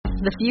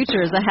The future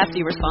is a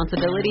hefty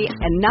responsibility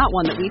and not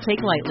one that we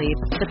take lightly.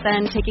 But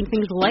then taking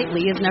things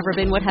lightly has never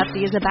been what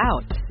Hefty is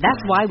about.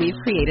 That's why we've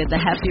created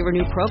the Hefty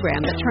Renew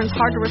program that turns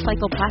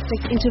hard-to-recycle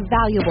plastics into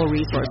valuable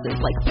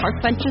resources like park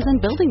benches and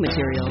building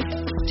materials.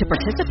 To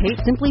participate,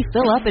 simply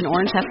fill up an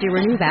orange Hefty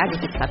Renew bag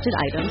with accepted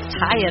items,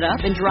 tie it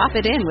up, and drop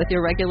it in with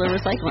your regular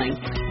recycling.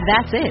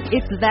 That's it.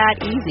 It's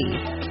that easy.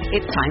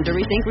 It's time to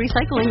rethink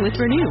recycling with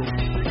Renew.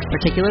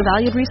 Particular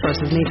valued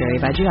resources may vary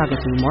by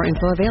geography. More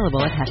info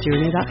available at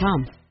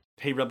heftyrenew.com.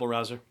 Hey Rebel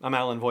Rouser, I'm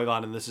Alan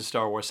Voivod and this is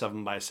Star Wars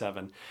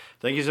 7x7.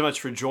 Thank you so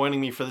much for joining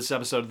me for this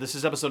episode. This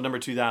is episode number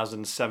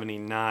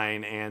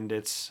 2079 and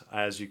it's,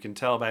 as you can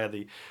tell by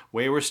the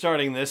way we're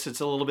starting this,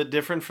 it's a little bit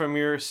different from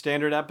your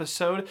standard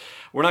episode.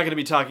 We're not going to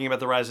be talking about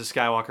the Rise of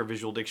Skywalker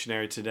Visual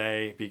Dictionary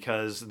today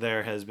because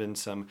there has been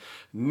some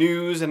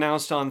news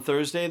announced on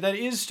Thursday that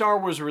is Star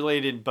Wars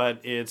related,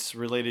 but it's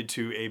related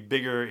to a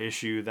bigger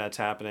issue that's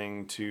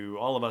happening to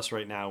all of us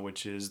right now,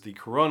 which is the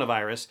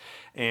coronavirus.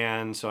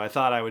 And so I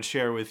thought I would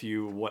share with you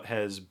what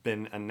has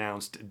been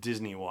announced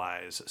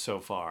Disney-wise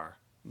so far.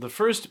 The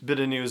first bit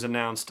of news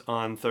announced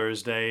on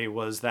Thursday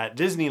was that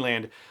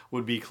Disneyland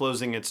would be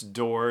closing its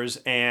doors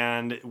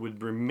and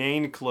would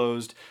remain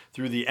closed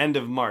through the end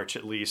of March,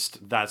 at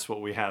least. That's what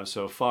we have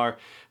so far.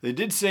 They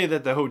did say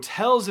that the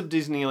hotels of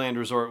Disneyland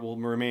Resort will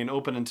remain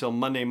open until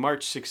Monday,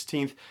 March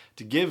 16th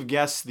to give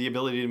guests the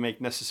ability to make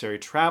necessary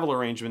travel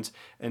arrangements,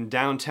 and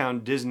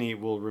downtown Disney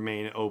will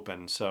remain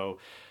open. So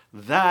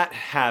that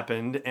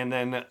happened, and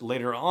then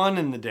later on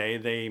in the day,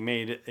 they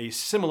made a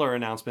similar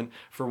announcement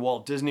for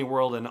Walt Disney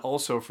World and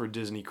also for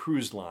Disney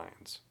Cruise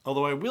Lines.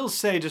 Although I will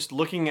say, just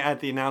looking at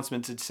the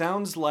announcements, it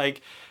sounds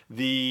like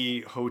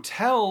the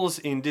hotels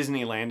in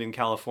Disneyland in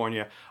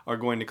California are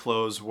going to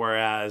close,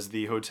 whereas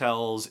the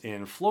hotels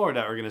in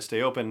Florida are going to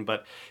stay open.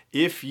 But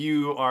if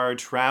you are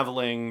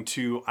traveling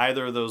to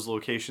either of those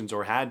locations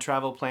or had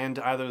travel planned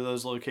to either of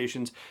those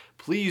locations,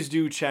 please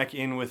do check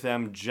in with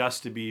them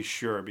just to be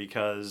sure,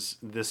 because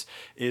this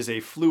is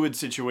a fluid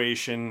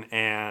situation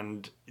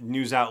and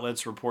news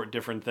outlets report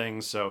different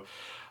things. So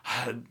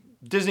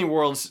Disney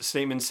World's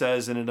statement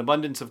says, in an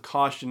abundance of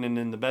caution and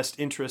in the best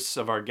interests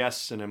of our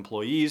guests and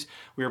employees,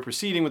 we are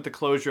proceeding with the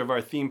closure of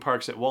our theme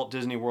parks at Walt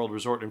Disney World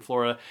Resort in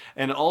Florida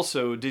and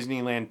also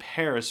Disneyland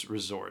Paris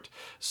Resort.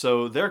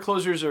 So their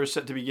closures are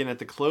set to begin at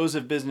the close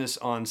of business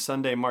on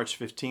Sunday, March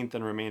 15th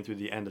and remain through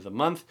the end of the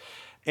month.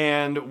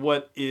 And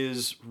what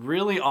is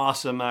really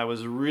awesome, I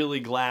was really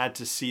glad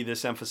to see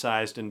this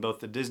emphasized in both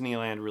the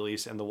Disneyland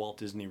release and the Walt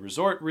Disney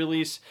Resort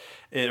release,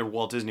 or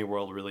Walt Disney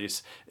World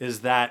release,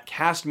 is that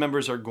cast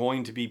members are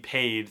going to be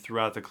paid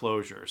throughout the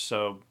closure.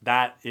 So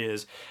that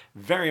is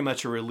very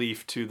much a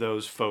relief to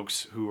those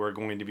folks who are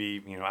going to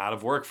be, out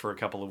of work for a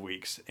couple of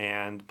weeks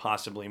and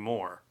possibly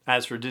more.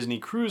 As for Disney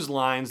Cruise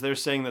Lines, they're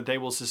saying that they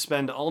will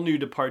suspend all new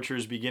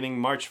departures beginning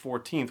March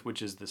 14th,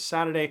 which is this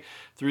Saturday,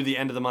 through the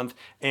end of the month,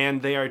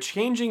 and they are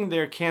changing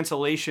their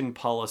cancellation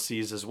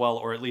policies as well,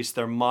 or at least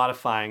they're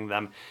modifying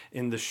them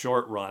in the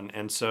short run.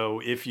 And so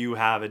if you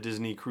have a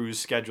Disney cruise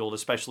scheduled,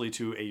 especially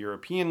to a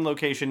European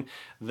location,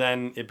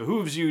 then it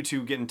behooves you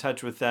to get in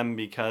touch with them,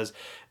 because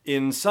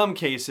in some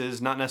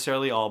cases, not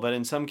necessarily all, but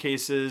in some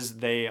cases,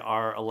 they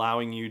are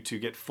allowing you to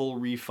get full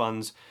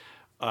refunds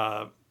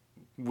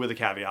with a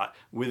caveat,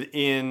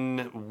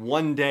 within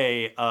 1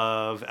 day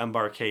of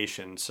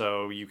embarkation.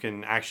 So you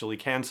can actually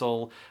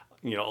cancel,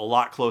 a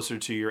lot closer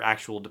to your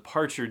actual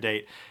departure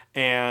date.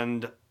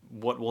 And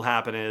what will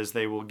happen is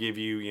they will give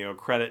you,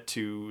 credit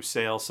to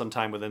sail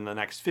sometime within the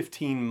next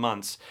 15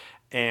 months.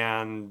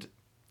 And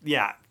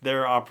yeah,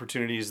 there are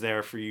opportunities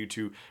there for you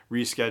to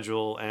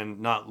reschedule and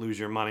not lose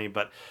your money.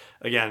 But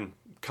again,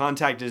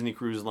 contact Disney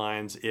Cruise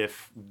Lines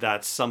if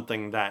that's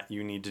something that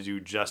you need to do,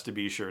 just to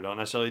be sure. Don't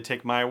necessarily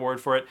take my word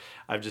for it.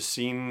 I've just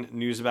seen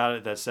news about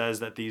it that says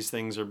that these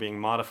things are being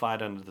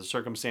modified under the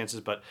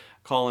circumstances, but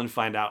call and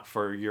find out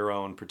for your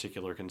own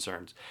particular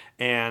concerns.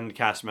 And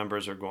cast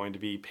members are going to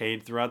be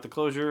paid throughout the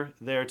closure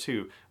there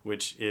too,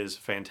 which is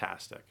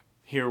fantastic.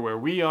 Here where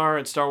we are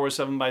at Star Wars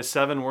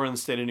 7x7, we're in the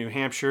state of New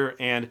Hampshire,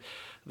 and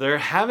there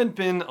haven't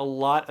been a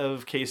lot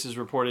of cases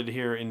reported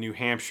here in New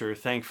Hampshire,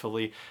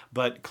 thankfully,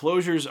 but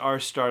closures are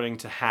starting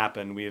to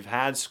happen. We've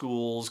had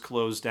schools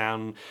close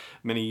down.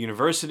 Many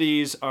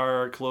universities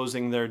are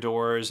closing their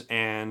doors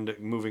and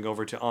moving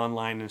over to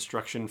online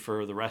instruction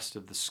for the rest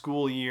of the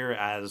school year,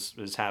 as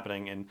is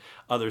happening in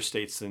other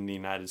states in the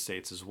United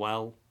States as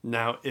well.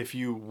 Now, if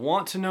you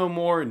want to know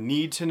more,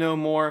 need to know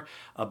more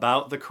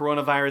about the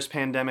coronavirus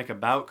pandemic,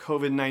 about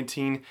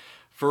COVID-19,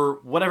 for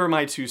whatever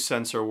my 2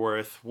 cents are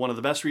worth, one of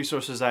the best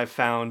resources I've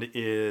found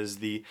is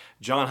the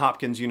Johns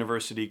Hopkins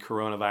University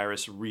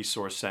Coronavirus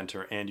Resource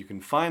Center, and you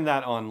can find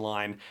that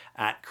online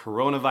at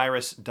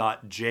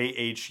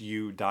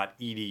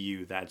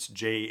coronavirus.jhu.edu. That's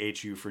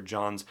JHU for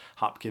Johns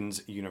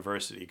Hopkins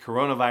University,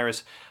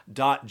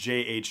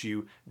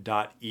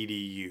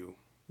 coronavirus.jhu.edu.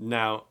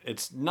 Now,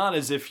 it's not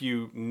as if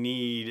you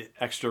need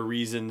extra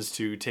reasons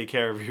to take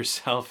care of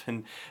yourself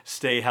and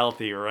stay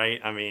healthy,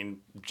 right? I mean,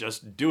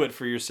 just do it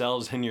for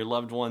yourselves and your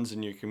loved ones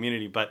and your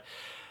community. But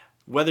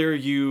Whether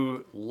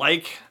you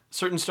like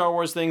certain Star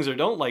Wars things or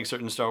don't like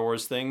certain Star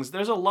Wars things,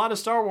 there's a lot of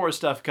Star Wars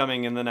stuff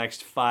coming in the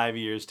next 5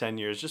 years, 10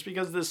 years. Just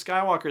because the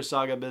Skywalker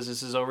saga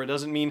business is over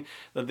doesn't mean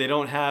that they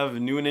don't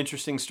have new and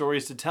interesting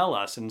stories to tell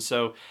us. And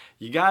so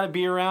you got to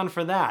be around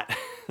for that.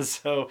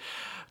 So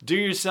do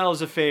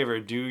yourselves a favor.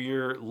 Do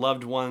your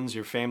loved ones,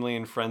 your family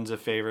and friends a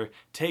favor.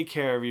 Take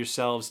care of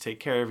yourselves. Take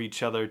care of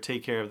each other.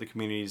 Take care of the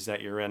communities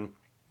that you're in.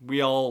 We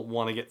all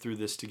want to get through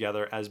this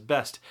together as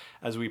best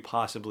as we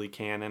possibly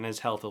can and as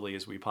healthily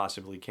as we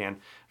possibly can.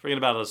 Forget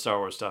about the Star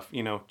Wars stuff,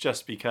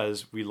 just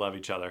because we love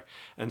each other.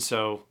 And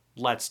so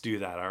let's do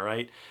that, all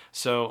right?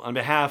 So on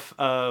behalf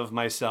of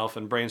myself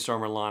and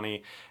Brainstormer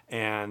Lonnie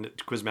and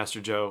Quizmaster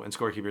Joe and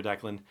Scorekeeper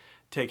Declan,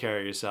 take care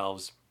of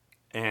yourselves.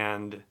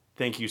 And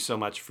thank you so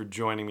much for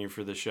joining me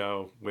for the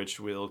show,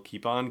 which we'll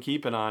keep on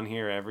keeping on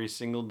here every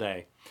single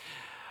day.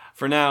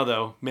 For now,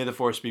 though, may the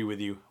Force be with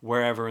you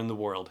wherever in the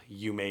world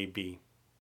you may be.